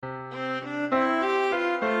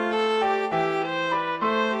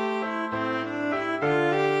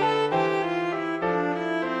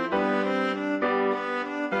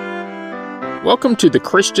Welcome to the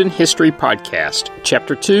Christian History Podcast,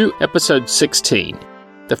 Chapter 2, Episode 16,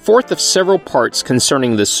 the fourth of several parts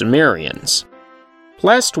concerning the Sumerians.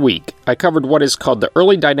 Last week, I covered what is called the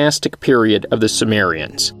early dynastic period of the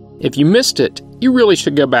Sumerians. If you missed it, you really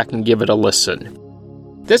should go back and give it a listen.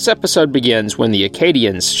 This episode begins when the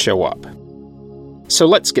Akkadians show up. So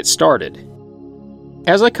let's get started.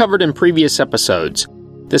 As I covered in previous episodes,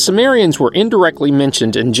 the Sumerians were indirectly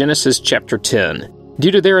mentioned in Genesis chapter 10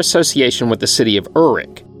 due to their association with the city of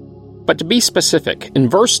Uruk. But to be specific, in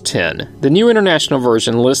verse 10, the New International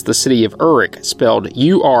Version lists the city of Uruk spelled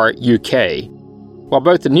U-R-U-K, while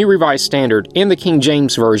both the New Revised Standard and the King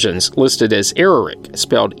James versions listed as Uruk,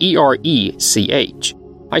 spelled E-R-E-C-H.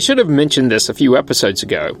 I should have mentioned this a few episodes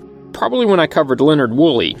ago, probably when I covered Leonard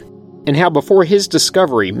Woolley, and how before his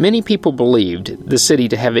discovery many people believed the city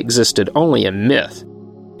to have existed only in myth,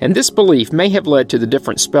 and this belief may have led to the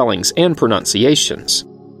different spellings and pronunciations.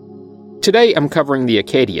 Today I'm covering the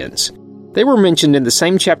Akkadians. They were mentioned in the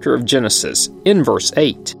same chapter of Genesis, in verse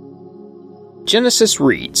 8. Genesis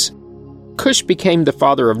reads, Cush became the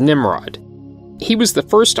father of Nimrod. He was the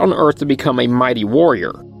first on earth to become a mighty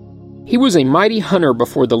warrior. He was a mighty hunter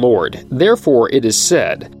before the Lord, therefore it is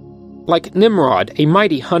said, like Nimrod, a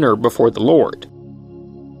mighty hunter before the Lord.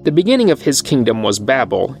 The beginning of his kingdom was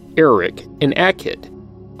Babel, Uruk, and Akkad,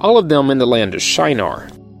 all of them in the land of Shinar.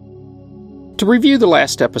 To review the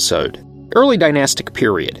last episode, early dynastic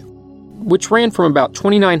period, which ran from about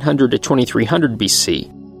 2900 to 2300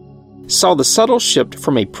 BC, saw the subtle shift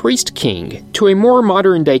from a priest-king to a more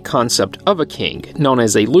modern-day concept of a king known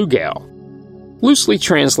as a lugau, loosely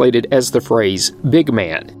translated as the phrase big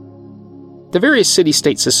man. The various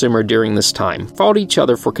city-states of Sumer during this time fought each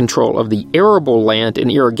other for control of the arable land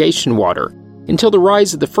and irrigation water until the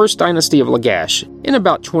rise of the first dynasty of Lagash in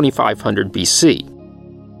about 2500 BC.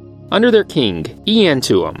 Under their king,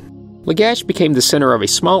 Entuum, Lagash became the center of a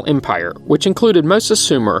small empire which included most of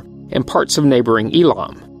Sumer and parts of neighboring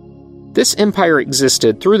Elam. This empire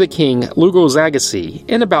existed through the king Lugal-Zagassi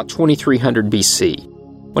in about 2300 BC,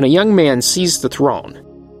 when a young man seized the throne.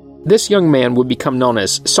 This young man would become known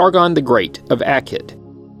as Sargon the Great of Akkad.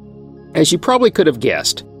 As you probably could have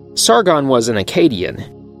guessed, Sargon was an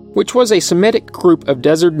Akkadian, which was a Semitic group of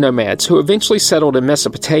desert nomads who eventually settled in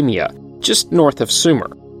Mesopotamia, just north of Sumer.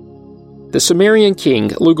 The Sumerian king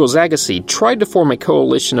Lugal-Zagassi tried to form a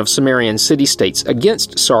coalition of Sumerian city-states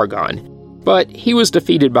against Sargon, but he was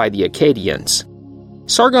defeated by the Akkadians.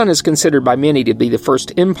 Sargon is considered by many to be the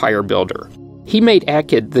first empire builder. He made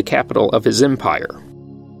Akkad the capital of his empire.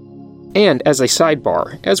 And as a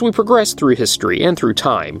sidebar, as we progress through history and through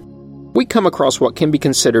time, we come across what can be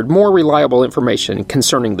considered more reliable information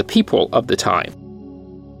concerning the people of the time.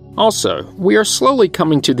 Also, we are slowly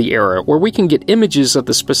coming to the era where we can get images of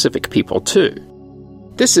the specific people too.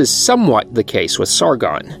 This is somewhat the case with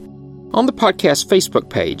Sargon. On the podcast Facebook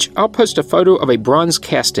page, I'll post a photo of a bronze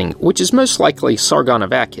casting which is most likely Sargon of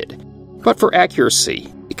Akkad, but for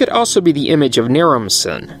accuracy, it could also be the image of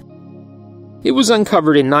Naram-Sin. It was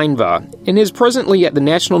uncovered in Nineveh and is presently at the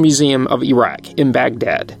National Museum of Iraq in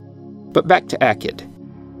Baghdad. But back to Akkad.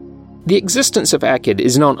 The existence of Akkad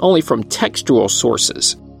is known only from textual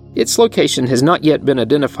sources. Its location has not yet been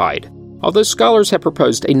identified, although scholars have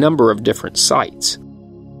proposed a number of different sites.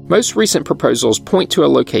 Most recent proposals point to a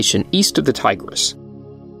location east of the Tigris.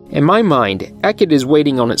 In my mind, Akkad is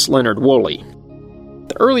waiting on its Leonard Woolley.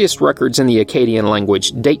 The earliest records in the Akkadian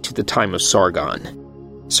language date to the time of Sargon.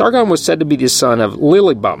 Sargon was said to be the son of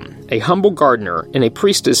Lilibum, a humble gardener and a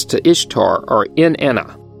priestess to Ishtar or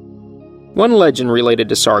In-Anna. One legend related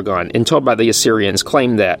to Sargon and told by the Assyrians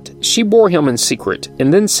claimed that she bore him in secret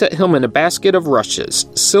and then set him in a basket of rushes,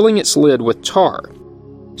 sealing its lid with tar.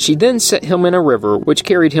 She then set him in a river which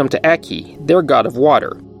carried him to Akki, their god of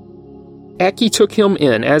water. Akki took him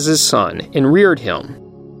in as his son and reared him.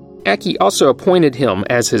 Akki also appointed him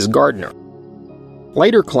as his gardener.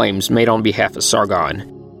 Later claims made on behalf of Sargon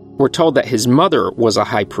were told that his mother was a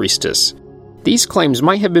high priestess. These claims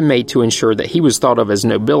might have been made to ensure that he was thought of as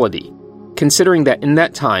nobility, considering that in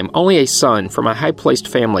that time only a son from a high-placed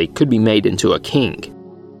family could be made into a king.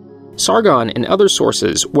 Sargon, in other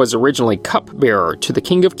sources, was originally cupbearer to the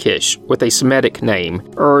king of Kish with a Semitic name,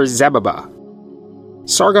 Ur-Zababa.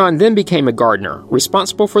 Sargon then became a gardener,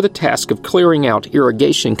 responsible for the task of clearing out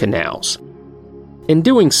irrigation canals. In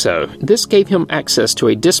doing so, this gave him access to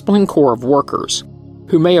a disciplined corps of workers,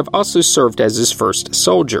 who may have also served as his first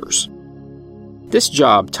soldiers. This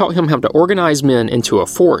job taught him how to organize men into a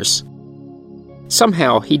force.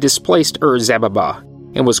 Somehow he displaced Ur-Zababa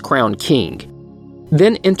and was crowned king,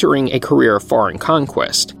 then entering a career of foreign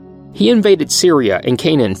conquest. He invaded Syria and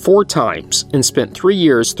Canaan 4 times and spent 3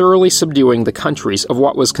 years thoroughly subduing the countries of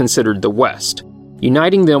what was considered the West,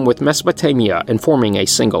 uniting them with Mesopotamia and forming a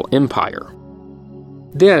single empire.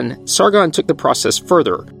 Then, Sargon took the process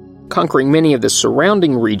further, conquering many of the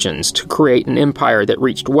surrounding regions to create an empire that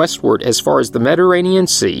reached westward as far as the Mediterranean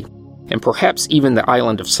Sea and perhaps even the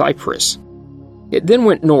island of Cyprus. It then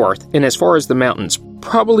went north and as far as the mountains,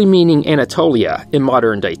 probably meaning Anatolia in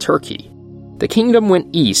modern-day Turkey. The kingdom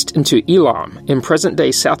went east into Elam in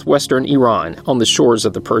present-day southwestern Iran on the shores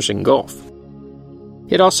of the Persian Gulf.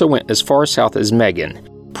 It also went as far south as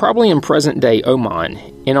Megan, probably in present-day Oman,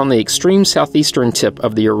 and on the extreme southeastern tip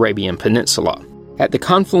of the Arabian Peninsula, at the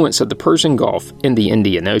confluence of the Persian Gulf and the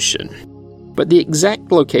Indian Ocean. But the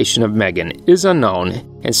exact location of Megan is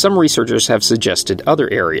unknown, and some researchers have suggested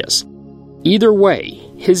other areas. Either way,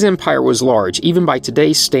 his empire was large even by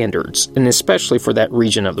today's standards, and especially for that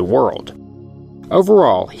region of the world.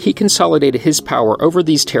 Overall, he consolidated his power over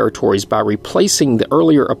these territories by replacing the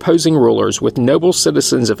earlier opposing rulers with noble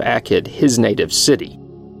citizens of Akkad, his native city,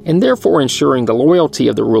 and therefore ensuring the loyalty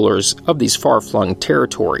of the rulers of these far-flung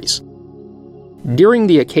territories. During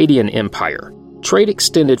the Akkadian Empire, trade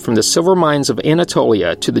extended from the silver mines of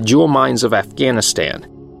Anatolia to the jewel mines of Afghanistan,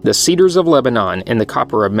 the cedars of Lebanon, and the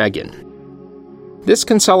copper of Megan. This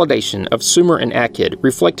consolidation of Sumer and Akkad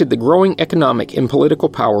reflected the growing economic and political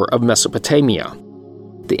power of Mesopotamia.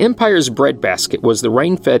 The empire's breadbasket was the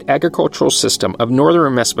rain-fed agricultural system of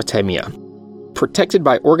northern Mesopotamia, protected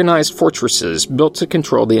by organized fortresses built to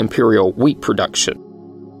control the imperial wheat production.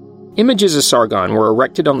 Images of Sargon were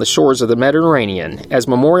erected on the shores of the Mediterranean as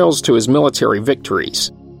memorials to his military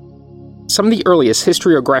victories. Some of the earliest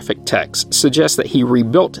historiographic texts suggest that he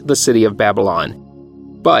rebuilt the city of Babylon,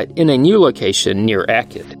 but in a new location near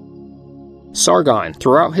Akkad. Sargon,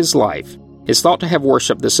 throughout his life, is thought to have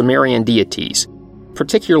worshipped the Sumerian deities,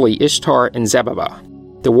 particularly Ishtar and Zababa,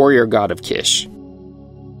 the warrior god of Kish.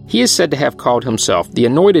 He is said to have called himself the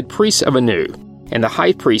anointed priest of Anu and the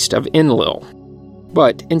high priest of Enlil.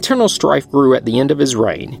 But internal strife grew at the end of his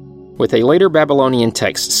reign, with a later Babylonian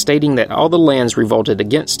text stating that all the lands revolted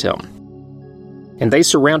against him, and they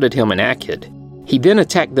surrounded him in Akkad. He then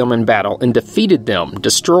attacked them in battle and defeated them,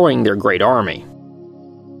 destroying their great army.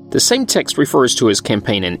 The same text refers to his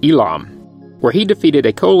campaign in Elam, where he defeated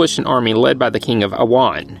a coalition army led by the king of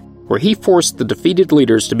Awan, where he forced the defeated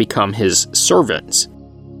leaders to become his servants.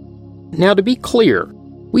 Now, to be clear,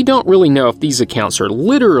 we don't really know if these accounts are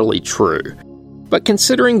literally true, but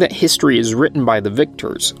considering that history is written by the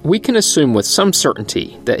victors, we can assume with some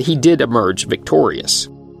certainty that he did emerge victorious.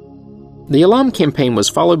 The Elam campaign was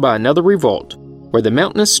followed by another revolt, where the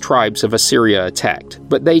mountainous tribes of Assyria attacked,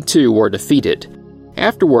 but they too were defeated.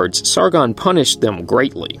 Afterwards, Sargon punished them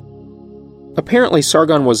greatly. Apparently,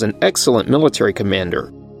 Sargon was an excellent military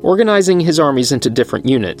commander, organizing his armies into different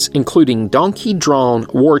units, including donkey-drawn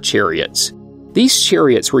war chariots. These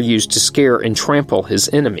chariots were used to scare and trample his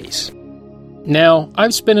enemies. Now,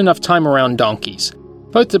 I've spent enough time around donkeys,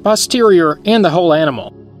 both the posterior and the whole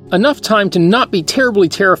animal, enough time to not be terribly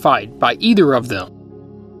terrified by either of them.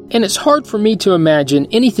 And it's hard for me to imagine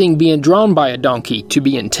anything being drawn by a donkey to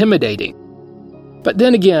be intimidating. But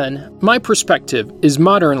then again, my perspective is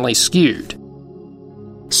modernly skewed.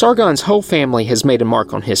 Sargon's whole family has made a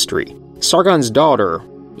mark on history. Sargon's daughter,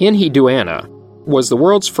 Enkiduanna, was the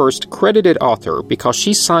world's first credited author because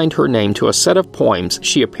she signed her name to a set of poems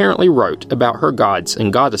she apparently wrote about her gods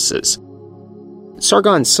and goddesses.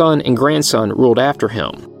 Sargon's son and grandson ruled after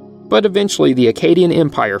him, but eventually the Akkadian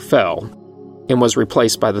Empire fell and was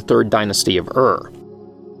replaced by the third dynasty of Ur.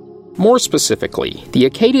 More specifically, the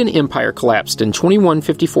Akkadian Empire collapsed in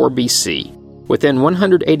 2154 BC, within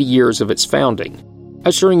 180 years of its founding,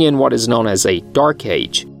 ushering in what is known as a Dark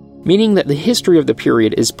Age, meaning that the history of the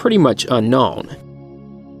period is pretty much unknown.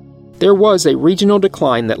 There was a regional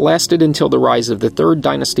decline that lasted until the rise of the third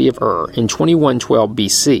dynasty of Ur in 2112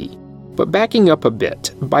 BC, but backing up a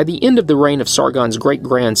bit, by the end of the reign of Sargon's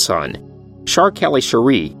great-grandson,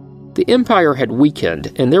 Shar-Kali-Shari, the empire had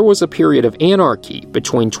weakened, and there was a period of anarchy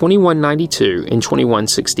between 2192 and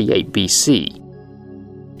 2168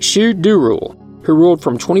 BC. Shu-Durul, who ruled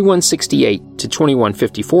from 2168 to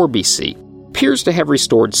 2154 BC, appears to have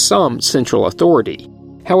restored some central authority.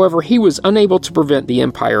 However, he was unable to prevent the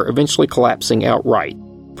empire eventually collapsing outright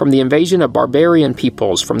from the invasion of barbarian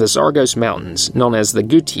peoples from the Zagros Mountains known as the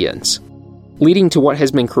Gutians, leading to what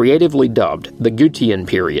has been creatively dubbed the Gutian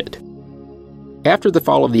period. After the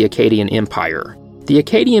fall of the Akkadian Empire, the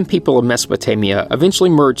Akkadian people of Mesopotamia eventually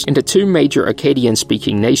merged into two major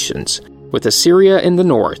Akkadian-speaking nations, with Assyria in the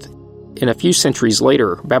north, and a few centuries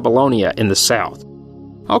later, Babylonia in the south.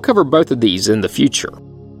 I'll cover both of these in the future.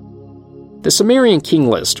 The Sumerian king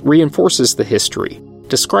list reinforces the history,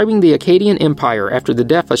 describing the Akkadian Empire after the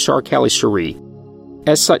death of Shar-Kali-Shari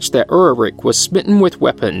as such that Uruk was smitten with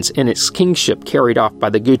weapons and its kingship carried off by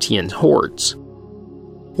the Gutian hordes.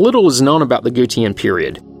 Little is known about the Gutian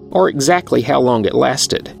period, or exactly how long it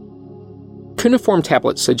lasted. Cuneiform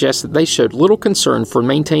tablets suggest that they showed little concern for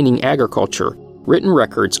maintaining agriculture, written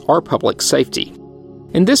records, or public safety.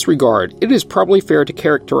 In this regard, it is probably fair to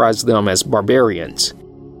characterize them as barbarians.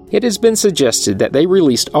 It has been suggested that they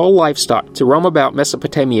released all livestock to roam about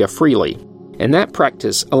Mesopotamia freely, and that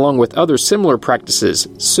practice, along with other similar practices,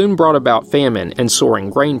 soon brought about famine and soaring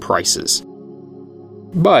grain prices.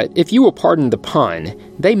 But, if you will pardon the pun,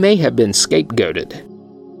 they may have been scapegoated.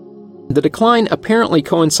 The decline apparently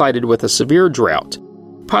coincided with a severe drought,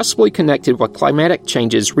 possibly connected with climatic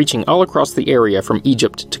changes reaching all across the area from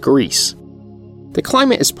Egypt to Greece. The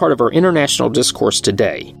climate is part of our international discourse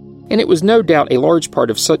today, and it was no doubt a large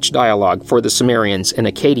part of such dialogue for the Sumerians and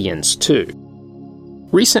Akkadians too.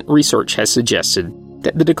 Recent research has suggested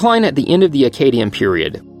that the decline at the end of the Akkadian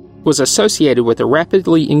period was associated with a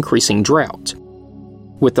rapidly increasing drought,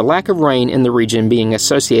 with the lack of rain in the region being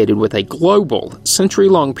associated with a global,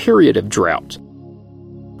 century-long period of drought.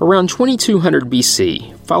 Around 2200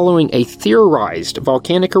 BC, following a theorized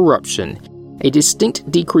volcanic eruption, a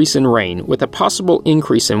distinct decrease in rain with a possible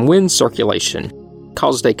increase in wind circulation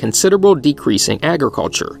caused a considerable decrease in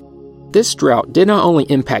agriculture. This drought did not only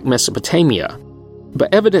impact Mesopotamia,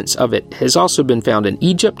 but evidence of it has also been found in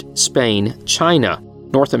Egypt, Spain, China,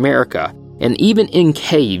 North America, and even in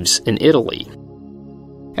caves in Italy.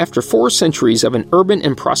 After 4 centuries of an urban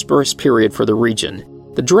and prosperous period for the region,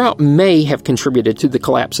 the drought may have contributed to the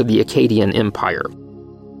collapse of the Akkadian Empire.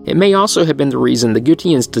 It may also have been the reason the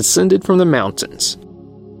Gutians descended from the mountains.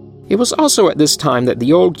 It was also at this time that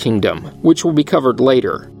the Old Kingdom, which will be covered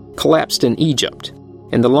later, collapsed in Egypt,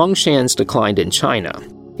 and the Longshans declined in China.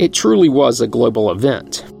 It truly was a global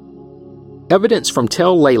event. Evidence from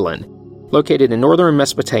Tel Leilan, located in northern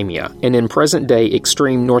Mesopotamia and in present-day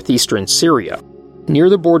extreme northeastern Syria, near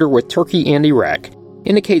the border with Turkey and Iraq,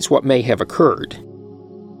 indicates what may have occurred.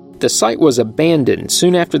 The site was abandoned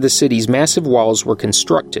soon after the city's massive walls were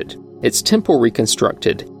constructed, its temple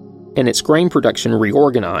reconstructed, and its grain production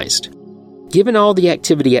reorganized. Given all the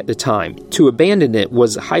activity at the time, to abandon it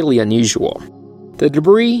was highly unusual. The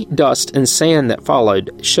debris, dust, and sand that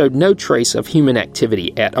followed showed no trace of human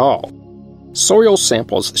activity at all. Soil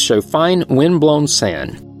samples show fine wind-blown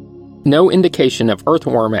sand, no indication of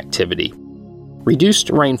earthworm activity,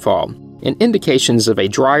 reduced rainfall, and indications of a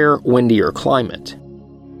drier, windier climate.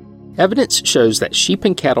 Evidence shows that sheep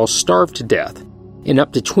and cattle starved to death, and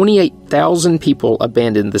up to 28,000 people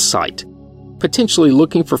abandoned the site, potentially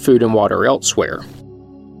looking for food and water elsewhere.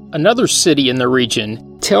 Another city in the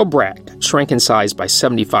region, Tel Brak, shrank in size by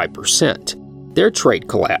 75%. Their trade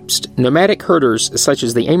collapsed. Nomadic herders such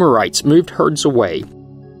as the Amorites moved herds away,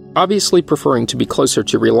 obviously preferring to be closer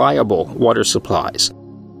to reliable water supplies,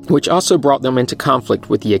 which also brought them into conflict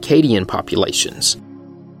with the Akkadian populations.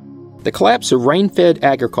 The collapse of rain-fed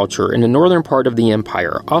agriculture in the northern part of the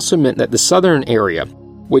empire also meant that the southern area,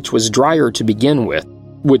 which was drier to begin with,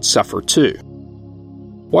 would suffer too.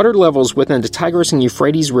 Water levels within the Tigris and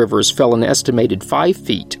Euphrates rivers fell an estimated 5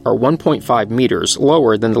 feet, or 1.5 meters,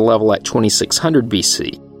 lower than the level at 2600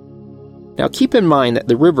 BC. Now keep in mind that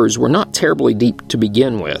the rivers were not terribly deep to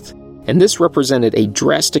begin with, and this represented a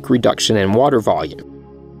drastic reduction in water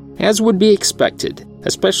volume. As would be expected,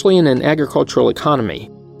 especially in an agricultural economy,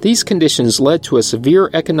 these conditions led to a severe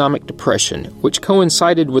economic depression which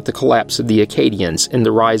coincided with the collapse of the Akkadians and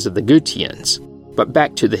the rise of the Gutians. But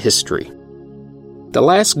back to the history. The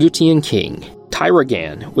last Gutian king,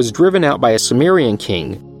 Sargon, was driven out by a Sumerian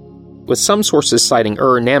king, with some sources citing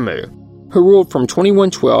Ur-Nammu, who ruled from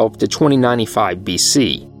 2112 to 2095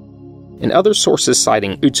 BC, and other sources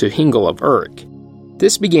citing Utu-Hingal of Uruk.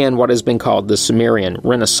 This began what has been called the Sumerian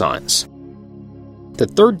Renaissance. The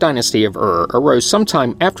third dynasty of Ur arose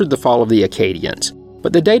sometime after the fall of the Akkadians,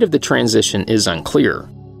 but the date of the transition is unclear.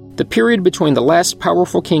 The period between the last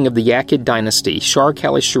powerful king of the Akkad dynasty,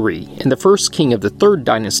 Shar-Kali-Shari, and the first king of the third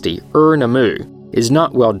dynasty, Ur-Nammu, is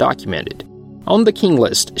not well documented. On the king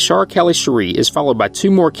list, Shar-Kali-Shari is followed by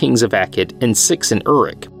 2 more kings of Akkad and 6 in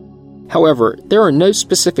Uruk. However, there are no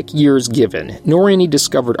specific years given, nor any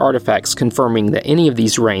discovered artifacts confirming that any of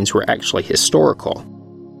these reigns were actually historical.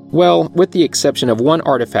 Well, with the exception of one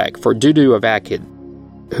artifact for Dudu of Akkad,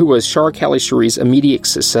 who was Shar-Kali-Shari's immediate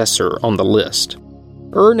successor on the list.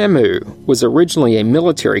 Ur-Nammu was originally a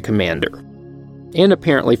military commander, and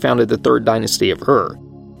apparently founded the third dynasty of Ur,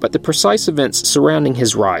 but the precise events surrounding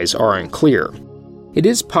his rise are unclear. It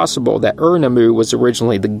is possible that Ur-Nammu was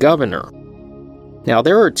originally the governor, Now,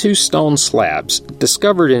 there are 2 stone slabs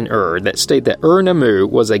discovered in Ur that state that Ur-Nammu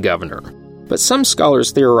was a governor, but some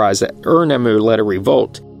scholars theorize that Ur-Nammu led a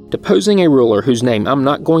revolt, deposing a ruler whose name I'm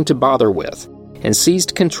not going to bother with, and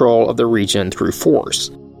seized control of the region through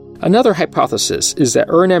force. Another hypothesis is that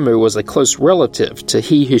Ur-Nammu was a close relative to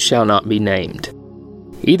he who shall not be named.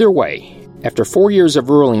 Either way, after 4 years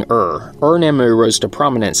of ruling Ur-Nammu rose to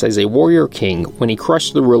prominence as a warrior king when he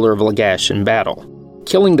crushed the ruler of Lagash in battle,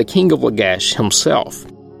 killing the king of Lagash himself.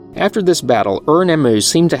 After this battle, Ur-Nammu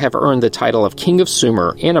seemed to have earned the title of King of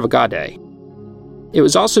Sumer and of Agade. It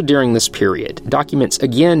was also during this period documents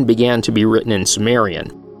again began to be written in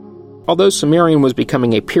Sumerian. Although Sumerian was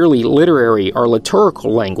becoming a purely literary or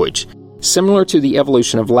liturgical language, similar to the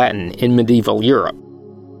evolution of Latin in medieval Europe.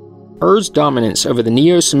 Ur's dominance over the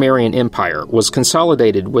Neo-Sumerian Empire was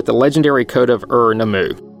consolidated with the legendary Code of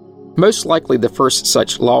Ur-Nammu, most likely the first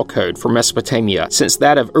such law code for Mesopotamia since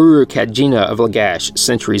that of Uruk of Lagash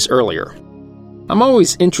centuries earlier. I'm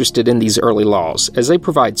always interested in these early laws, as they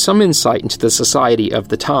provide some insight into the society of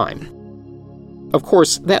the time. Of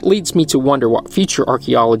course, that leads me to wonder what future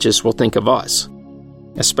archaeologists will think of us,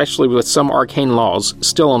 especially with some arcane laws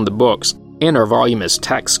still on the books and our voluminous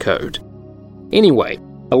tax code. Anyway,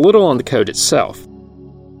 a little on the code itself.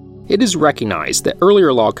 It is recognized that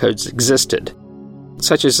earlier law codes existed,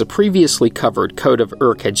 such as the previously covered Code of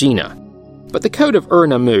Ur-Kagina, but the Code of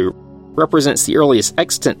Ur-Nammu represents the earliest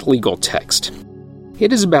extant legal text.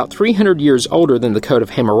 It is about 300 years older than the Code of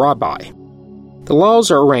Hammurabi. The laws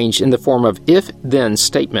are arranged in the form of if-then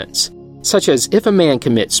statements, such as if a man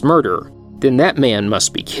commits murder, then that man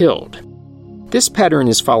must be killed. This pattern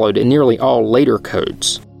is followed in nearly all later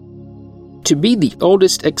codes. To be the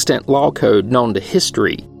oldest extant law code known to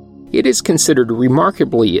history, it is considered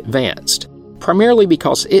remarkably advanced, primarily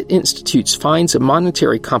because it institutes fines of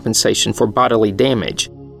monetary compensation for bodily damage,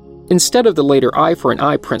 instead of the later eye for an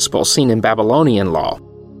eye principle seen in Babylonian law.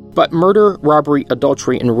 But murder, robbery,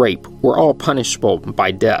 adultery, and rape were all punishable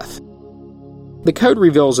by death. The code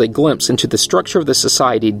reveals a glimpse into the structure of the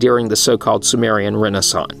society during the so-called Sumerian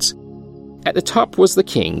Renaissance. At the top was the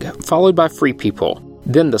king, followed by free people,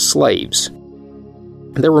 then the slaves.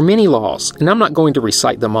 There were many laws, and I'm not going to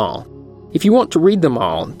recite them all. If you want to read them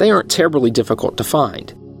all, they aren't terribly difficult to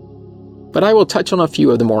find. But I will touch on a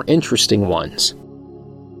few of the more interesting ones.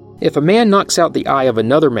 If a man knocks out the eye of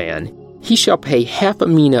another man, he shall pay half a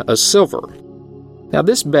mina of silver. Now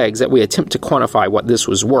this begs that we attempt to quantify what this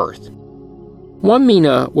was worth. 1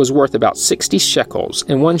 mina was worth about 60 shekels,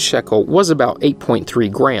 and 1 shekel was about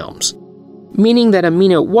 8.3 grams, meaning that a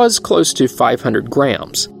mina was close to 500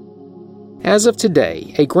 grams. As of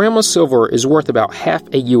today, a gram of silver is worth about half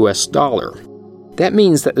a US dollar. That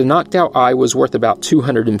means that the knocked out eye was worth about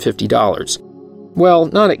 $250. Well,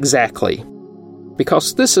 not exactly,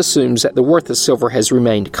 because this assumes that the worth of silver has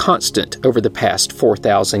remained constant over the past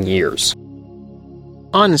 4,000 years.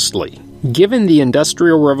 Honestly, given the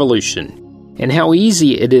Industrial Revolution and how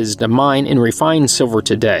easy it is to mine and refine silver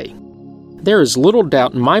today, there is little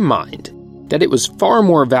doubt in my mind that it was far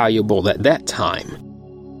more valuable at that time.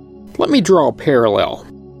 Let me draw a parallel.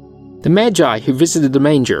 The Magi who visited the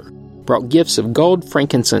manger brought gifts of gold,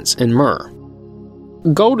 frankincense, and myrrh.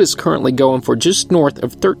 Gold is currently going for just north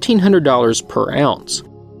of $1,300 per ounce,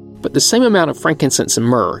 but the same amount of frankincense and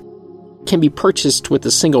myrrh can be purchased with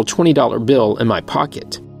a single $20 bill in my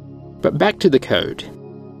pocket. But back to the code.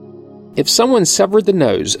 If someone severed the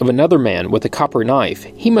nose of another man with a copper knife,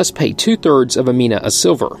 he must pay 2/3 of a mina of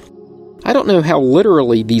silver. I don't know how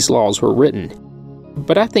literally these laws were written,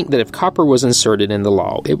 but I think that if copper was inserted in the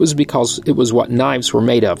law, it was because it was what knives were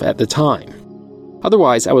made of at the time.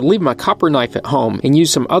 Otherwise, I would leave my copper knife at home and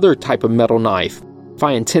use some other type of metal knife if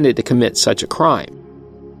I intended to commit such a crime.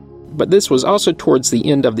 But this was also towards the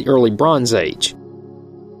end of the early Bronze Age.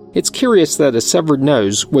 It's curious that a severed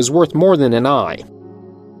nose was worth more than an eye.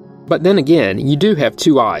 But then again, you do have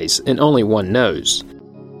 2 eyes and only 1 nose.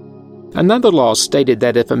 Another law stated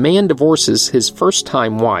that if a man divorces his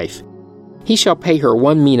first-time wife, he shall pay her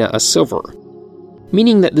 1 mina of silver,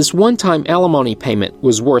 meaning that this one-time alimony payment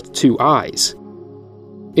was worth 2 eyes.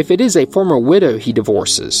 If it is a former widow he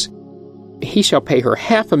divorces, he shall pay her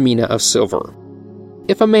half a mina of silver.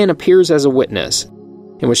 If a man appears as a witness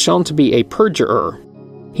and was shown to be a perjurer,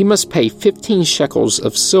 he must pay 15 shekels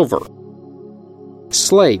of silver.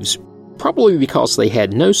 Slaves, probably because they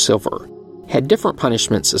had no silver, had different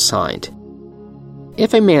punishments assigned.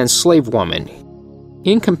 If a man's slave woman,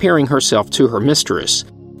 in comparing herself to her mistress,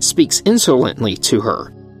 speaks insolently to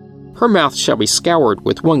her, her mouth shall be scoured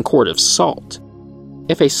with 1 quart of salt.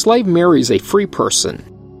 If a slave marries a free person,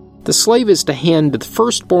 the slave is to hand the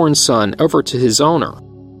firstborn son over to his owner.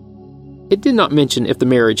 It did not mention if the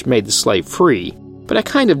marriage made the slave free, but I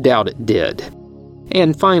kind of doubt it did.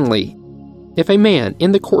 And finally, if a man,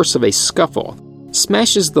 in the course of a scuffle,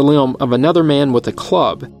 smashes the limb of another man with a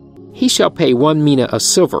club, he shall pay 1 mina of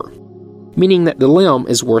silver, meaning that the limb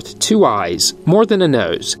is worth 2 eyes, more than a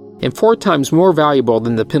nose, and 4 times more valuable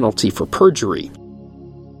than the penalty for perjury.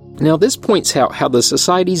 Now this points out how the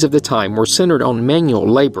societies of the time were centered on manual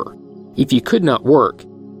labor. If you could not work,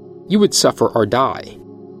 you would suffer or die.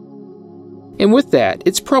 And with that,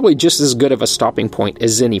 it's probably just as good of a stopping point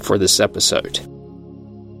as any for this episode.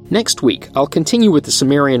 Next week, I'll continue with the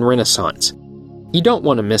Sumerian Renaissance. You don't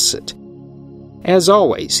want to miss it. As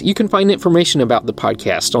always, you can find information about the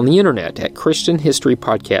podcast on the internet at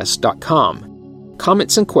christianhistorypodcast.com.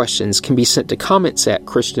 Comments and questions can be sent to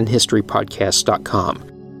comments@christianhistorypodcast.com.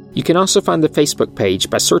 You can also find the Facebook page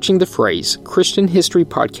by searching the phrase Christian History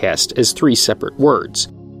Podcast as 3 separate words.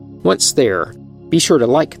 Once there, be sure to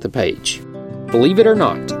like the page. Believe it or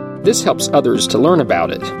not, this helps others to learn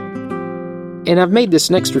about it. And I've made this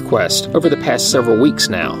next request over the past several weeks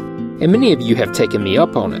now, and many of you have taken me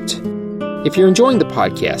up on it. If you're enjoying the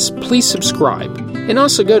podcast, please subscribe, and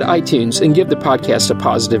also go to iTunes and give the podcast a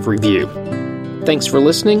positive review. Thanks for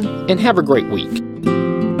listening, and have a great week.